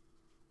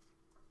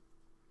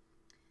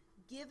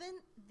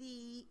 given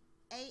the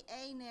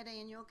AA net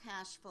annual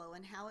cash flow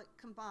and how it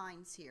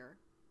combines here,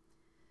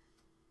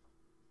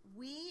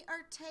 we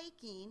are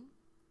taking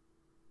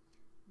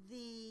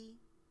the, I'm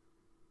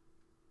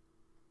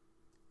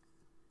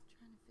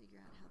trying to figure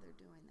out how they're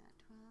doing that,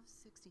 12,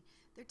 16.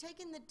 They're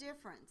taking the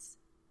difference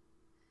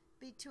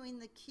between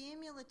the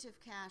cumulative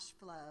cash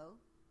flow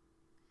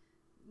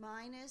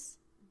minus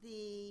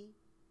the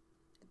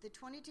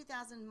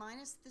 22,000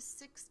 minus the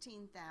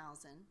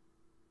 16,000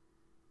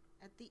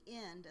 at the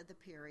end of the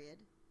period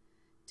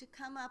to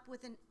come up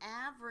with an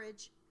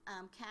average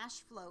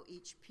cash flow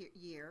each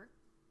year,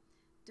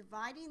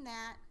 dividing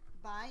that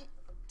by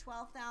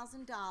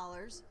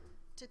 $12,000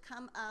 to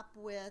come up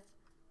with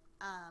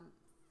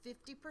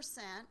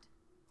 50%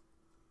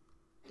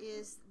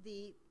 is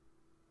the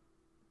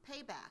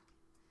payback.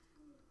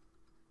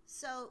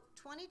 So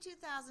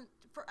 22,000,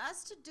 for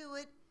us to do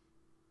it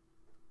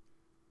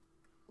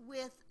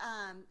with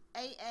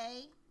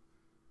AA,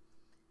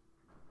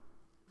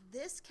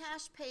 this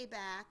cash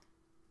payback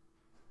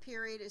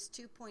period is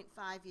 2.5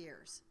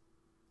 years.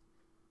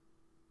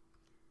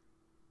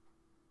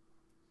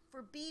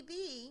 For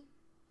BB,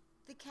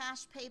 the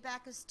cash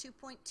payback is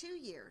 2.2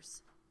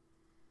 years.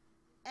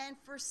 And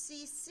for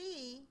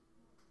CC,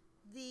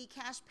 the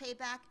cash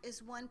payback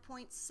is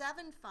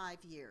 1.75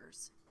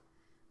 years.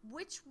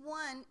 which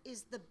one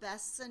is the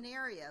best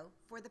scenario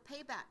for the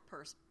payback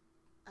for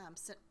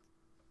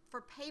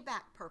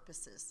payback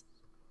purposes?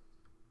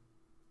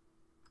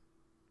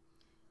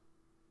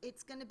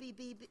 It's going to be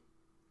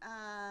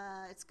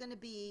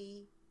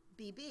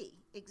BB,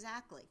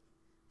 exactly,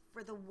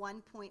 for the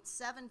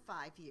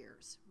 1.75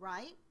 years,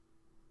 right?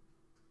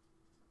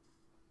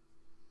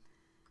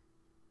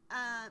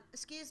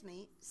 Excuse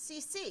me,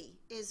 CC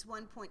is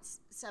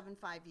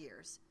 1.75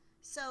 years.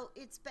 So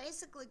it's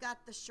basically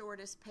got the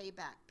shortest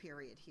payback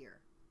period here.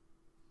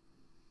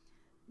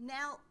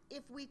 Now,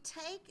 if we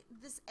take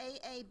this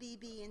AA,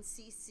 BB, and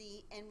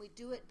CC and we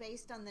do it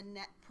based on the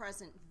net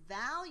present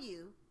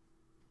value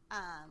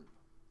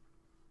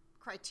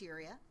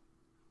criteria,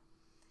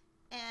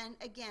 and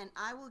again,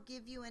 I will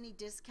give you any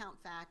discount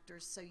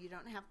factors so you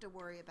don't have to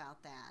worry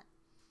about that.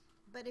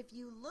 But if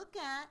you look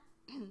at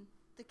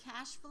the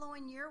cash flow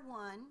in year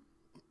one,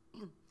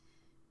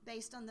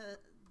 based on the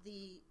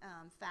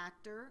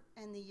factor,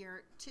 and the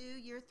year 2,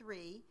 year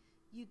 3,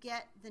 you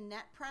get the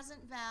net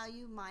present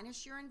value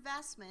minus your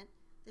investment.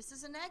 This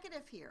is a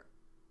negative here.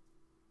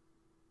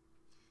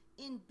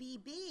 In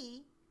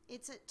BB,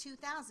 it's at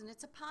 2,000.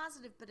 It's a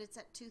positive, but it's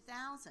at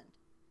 2,000.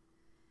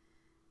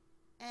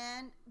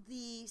 And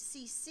the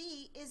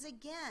CC is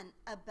again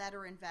a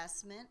better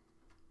investment.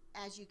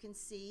 As you can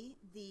see,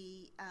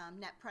 the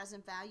net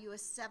present value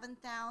is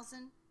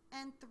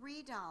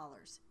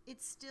 $7,003.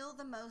 It's still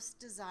the most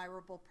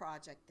desirable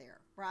project there,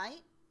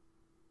 right?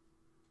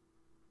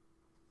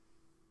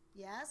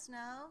 Yes,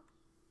 no?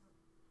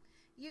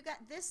 You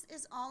got, this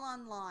is all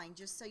online,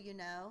 just so you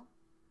know.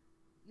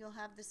 You'll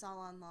have this all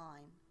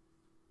online.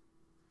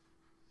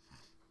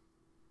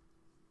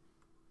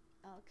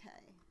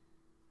 Okay.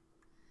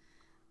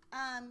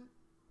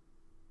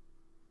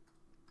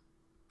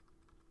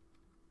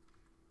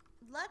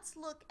 Let's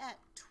look at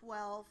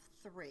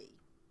 12.3.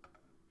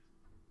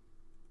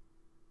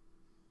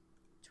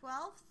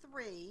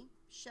 12.3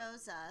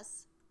 shows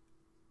us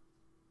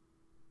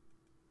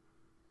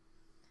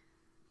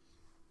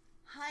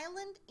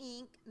Highland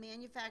Inc.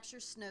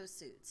 manufactures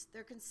snowsuits.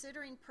 They're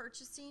considering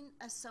purchasing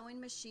a sewing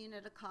machine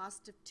at a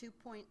cost of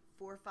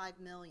 $2.45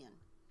 million.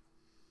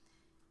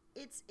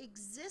 Its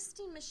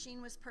existing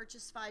machine was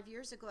purchased 5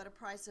 years ago at a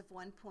price of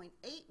 $1.8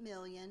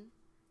 million.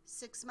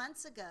 6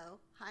 months ago,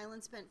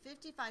 Highland spent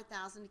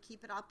 $55,000 to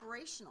keep it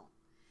operational.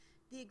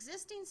 The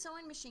existing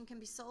sewing machine can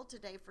be sold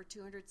today for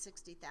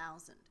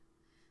 $260,000.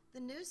 The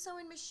new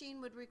sewing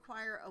machine would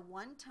require a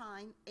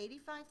one-time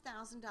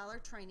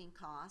 $85,000 training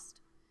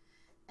cost,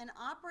 and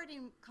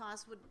operating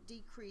costs would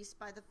decrease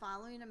by the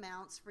following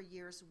amounts for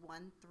years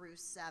 1 through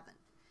 7.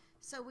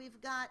 So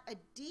we've got a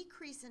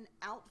decrease in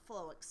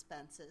outflow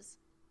expenses.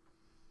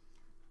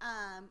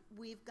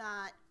 We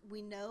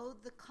know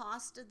the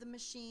cost of the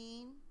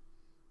machine.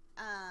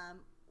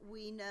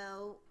 We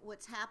know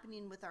what's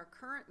happening with our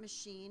current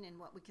machine and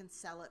what we can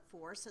sell it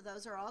for. So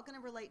those are all going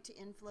to relate to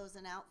inflows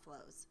and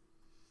outflows.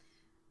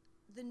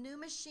 The new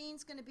machine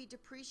is going to be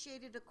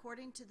depreciated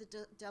according to the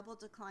double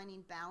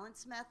declining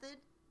balance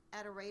method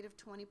at a rate of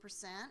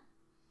 20%.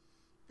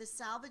 The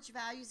salvage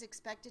value is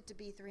expected to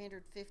be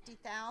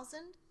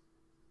 $350,000.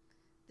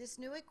 This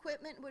new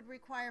equipment would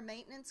require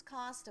maintenance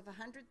cost of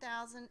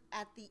 $100,000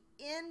 at the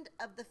end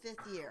of the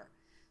 5th year.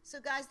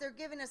 So guys, they're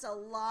giving us a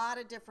lot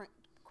of different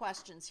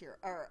questions here,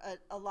 or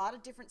a lot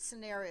of different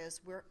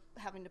scenarios we're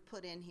having to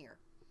put in here.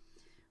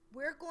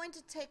 We're going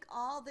to take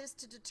all this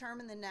to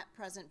determine the net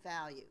present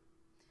value.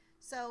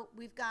 So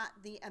we've got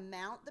the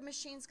amount the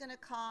machine's going to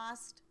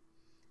cost,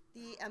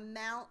 the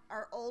amount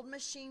our old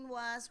machine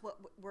was, what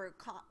we're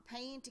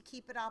paying to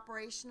keep it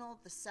operational,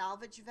 the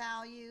salvage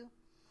value,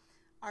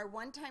 our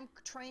one-time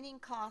training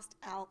cost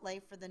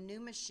outlay for the new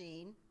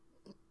machine,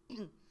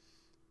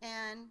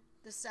 and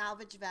the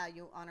salvage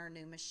value on our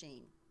new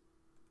machine.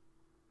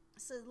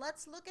 So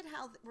let's look at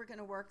how we're going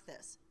to work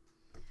this.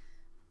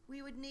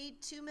 We would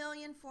need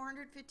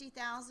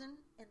 $2,450,000 in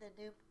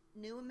the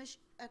new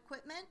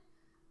equipment.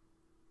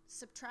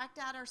 Subtract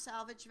out our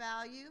salvage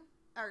value,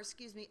 or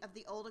excuse me, of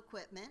the old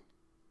equipment.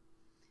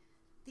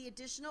 The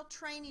additional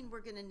training we're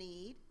going to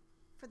need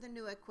for the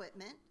new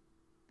equipment,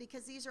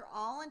 because these are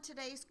all in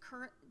today's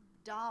current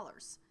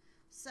dollars.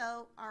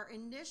 So our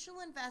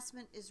initial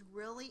investment is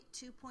really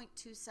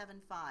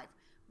 $2.275.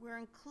 We're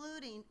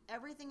including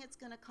everything it's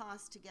going to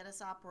cost to get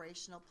us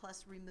operational,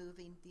 plus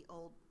removing the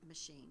old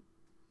machine.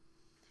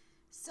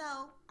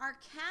 So our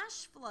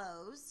cash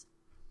flows,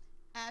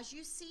 as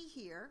you see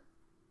here,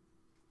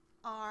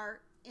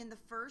 are in the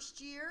first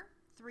year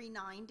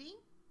 $390,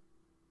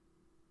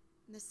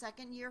 in the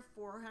second year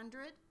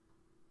 $400,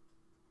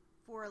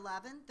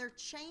 $411. They're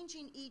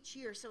changing each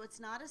year, so it's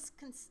not a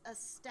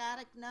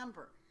static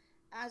number.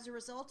 As a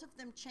result of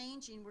them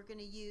changing, we're going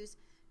to use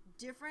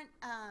different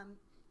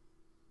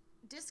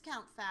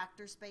discount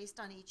factors based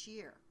on each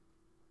year.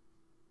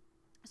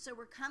 So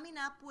we're coming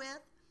up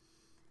with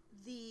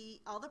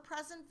all the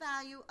present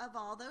value of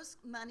all those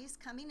monies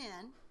coming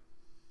in,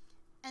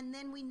 and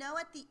then we know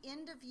at the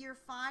end of year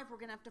 5 we're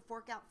going to have to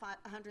fork out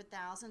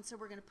 $100,000, so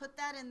we're going to put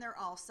that in there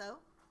also.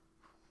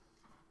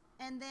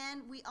 And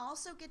then we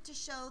also get to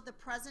show the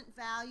present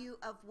value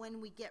of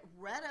when we get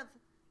rid of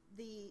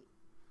the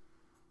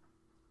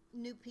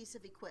new piece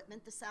of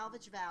equipment, the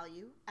salvage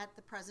value at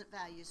the present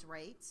values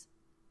rates.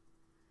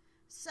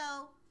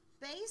 So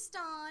based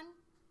on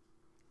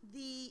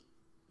the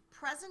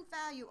present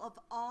value of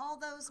all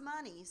those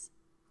monies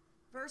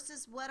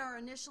versus what our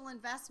initial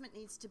investment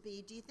needs to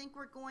be, do you think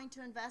we're going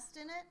to invest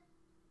in it?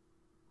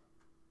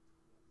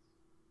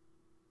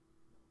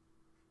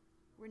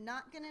 We're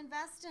not going to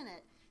invest in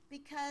it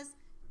because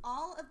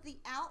all of the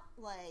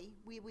outlay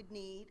we would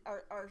need,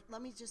 or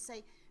let me just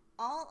say,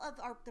 all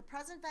of the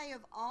present value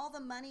of all the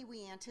money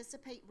we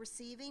anticipate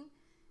receiving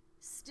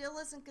still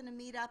isn't going to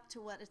meet up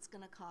to what it's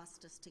going to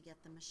cost us to get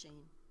the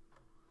machine.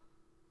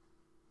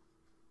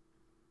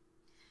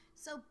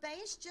 So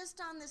based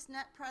just on this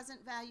net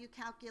present value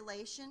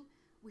calculation,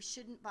 we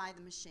shouldn't buy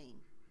the machine.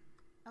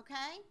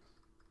 Okay?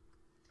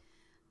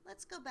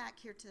 Let's go back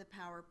here to the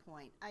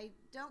PowerPoint. I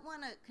don't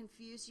want to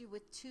confuse you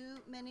with too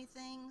many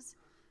things.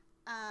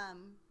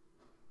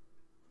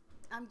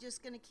 I'm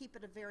just going to keep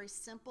it a very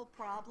simple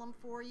problem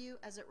for you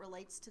as it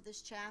relates to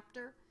this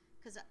chapter,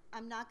 because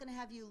I'm not going to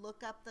have you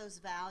look up those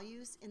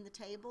values in the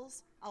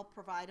tables. I'll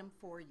provide them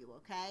for you,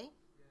 okay?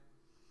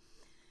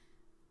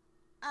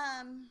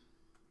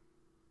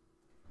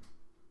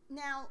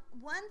 Now,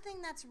 one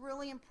thing that's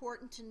really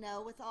important to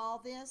know with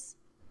all this,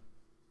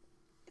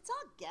 it's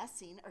all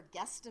guessing or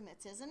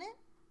guesstimates, isn't it?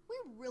 We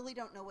really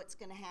don't know what's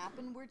going to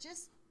happen. We're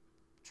just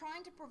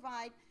trying to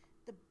provide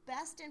the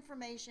best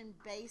information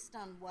based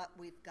on what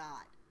we've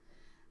got.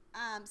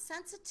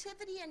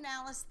 Sensitivity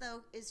analysis,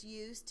 though, is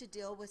used to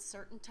deal with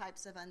certain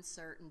types of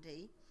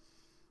uncertainty.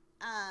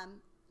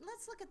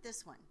 Let's look at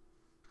this one.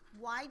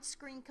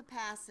 Widescreen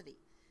capacity.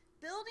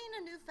 Building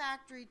a new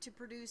factory to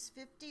produce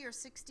 50 or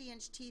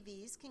 60-inch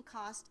TVs can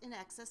cost in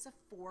excess of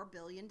 $4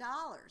 billion.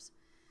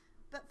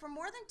 But for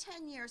more than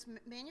 10 years,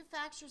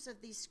 manufacturers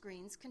of these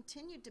screens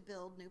continued to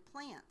build new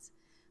plants.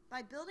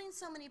 By building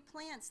so many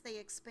plants, they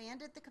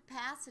expanded the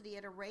capacity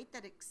at a rate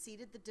that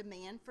exceeded the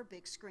demand for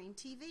big screen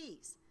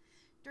TVs.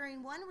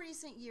 During one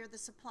recent year, the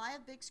supply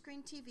of big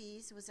screen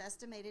TVs was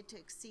estimated to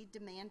exceed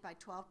demand by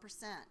 12%.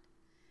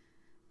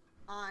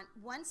 On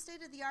one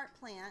state-of-the-art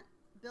plant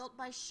built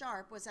by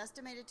Sharp was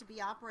estimated to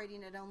be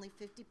operating at only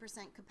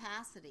 50%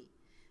 capacity.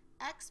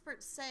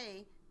 Experts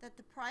say that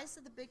the price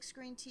of the big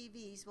screen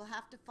TVs will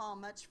have to fall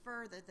much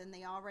further than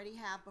they already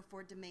have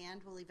before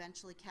demand will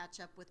eventually catch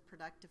up with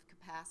productive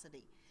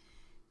capacity.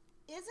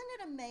 Isn't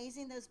it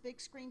amazing, those big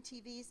screen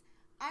TVs?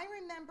 I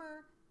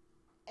remember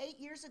 8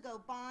 years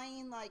ago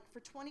buying, like, for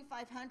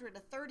 $2,500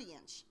 a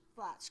 30-inch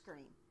flat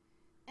screen.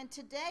 And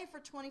today for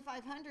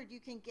 $2,500 you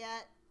can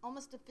get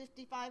almost a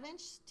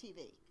 55-inch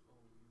TV. Oh,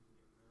 you can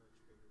get much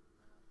bigger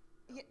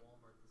than that. At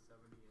Walmart, the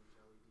 70-inch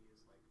LED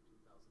is like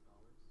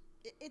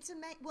 $2,000. It's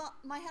amazing. Well,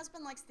 my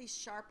husband likes these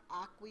Sharp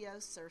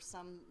Aqueous or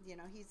some, you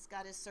know, he's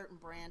got his certain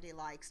brand he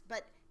likes.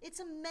 But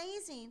it's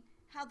amazing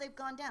how they've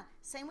gone down.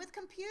 Same with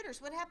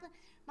computers. What happened?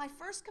 My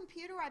first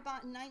computer I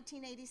bought in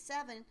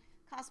 1987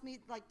 cost me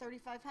like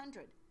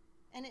 $3,500.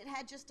 And it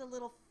had just a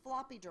little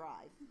floppy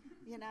drive,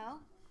 you know?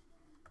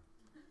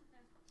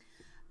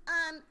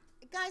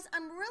 Guys,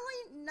 I'm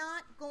really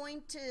not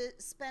going to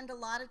spend a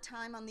lot of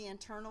time on the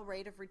internal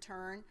rate of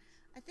return.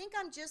 I think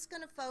I'm just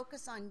going to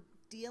focus on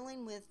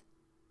dealing with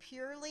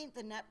purely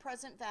the net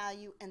present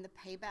value and the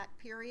payback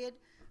period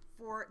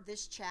for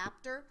this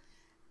chapter.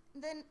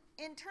 Then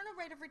internal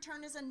rate of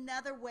return is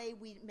another way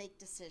we make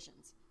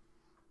decisions.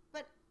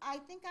 But I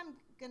think I'm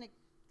going to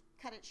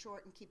cut it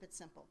short and keep it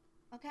simple,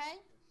 okay?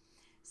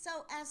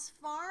 So as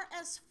far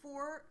as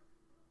for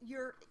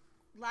your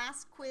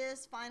last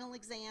quiz, final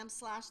exam,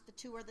 / the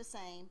two are the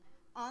same,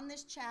 on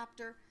this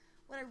chapter,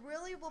 what I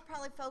really will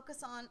probably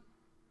focus on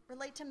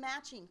relate to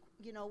matching.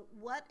 You know,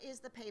 what is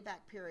the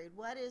payback period?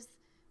 What is,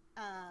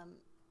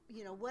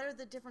 you know, what are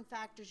the different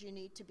factors you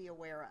need to be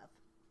aware of,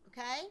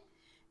 okay?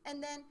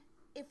 And then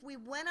if we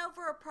went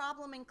over a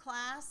problem in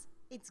class,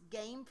 it's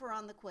game for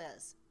on the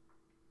quiz,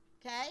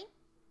 okay?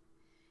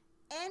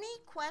 Any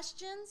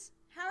questions?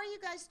 How are you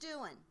guys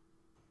doing?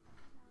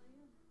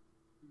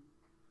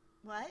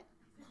 What?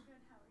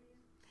 Good, how are you?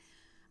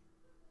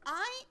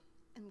 I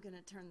am going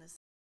to turn this